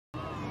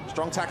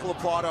Strong tackle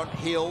applied on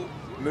Hill.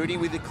 Moody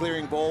with the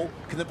clearing ball.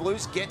 Can the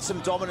Blues get some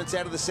dominance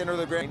out of the centre of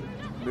the ground?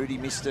 Moody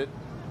missed it.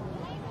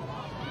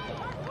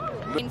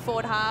 In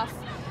forward half,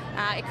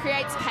 it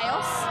creates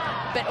chaos,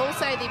 but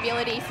also the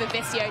ability for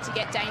Vesio to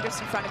get dangerous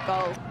in front of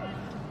goal.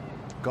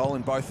 Goal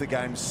in both the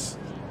games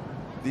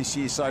this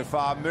year so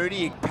far.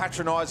 Moody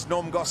patronised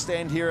Norm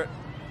Gostand here at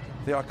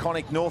the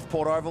iconic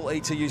Northport Oval,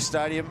 ETU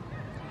Stadium.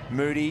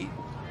 Moody,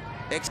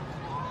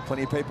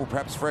 plenty of people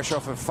perhaps fresh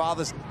off of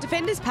Father's.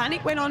 Defenders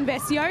panic went on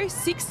Vesio,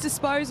 6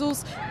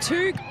 disposals,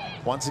 2.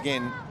 Once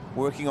again,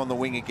 working on the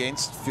wing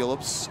against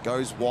Phillips,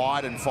 goes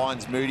wide and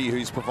finds Moody,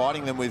 who's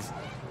providing them with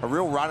a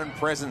real run and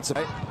presence.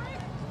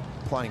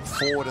 Playing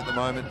forward at the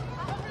moment.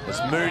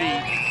 As Moody,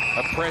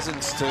 a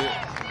presence to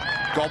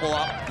gobble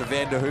up the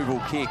Van der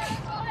Heuvel kick.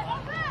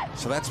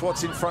 So that's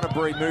what's in front of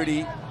Breann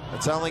Moody.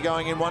 It's only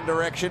going in one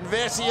direction.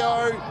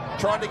 Vesio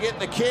trying to get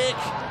the kick.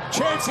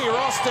 Chance here,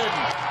 Austin.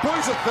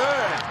 Blues a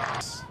third.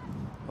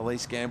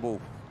 Elise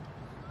Gamble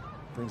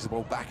brings the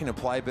ball back into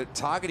play, but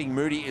targeting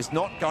Moody is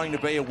not going to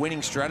be a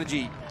winning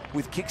strategy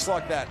with kicks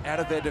like that out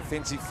of their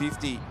defensive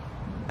 50.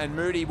 And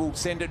Moody will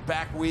send it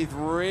back with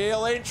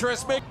real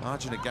interest.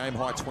 Margin a game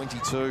high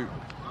 22.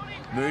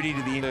 Moody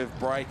to the end of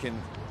break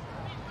and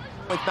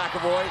with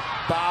McAvoy,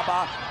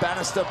 Barber,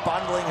 Bannister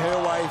bundling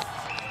her way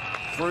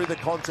through the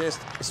contest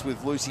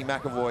with Lucy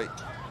McAvoy.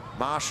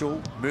 Marshall,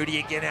 Moody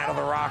again out of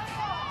the ruck.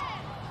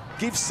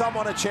 Gives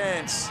someone a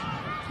chance.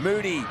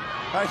 Moody,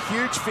 a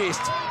huge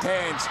fist,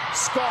 hands.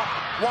 Scott,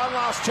 one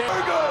last chance.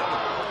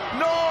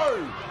 No!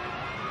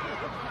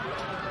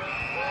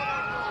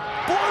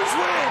 Blues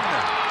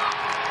win!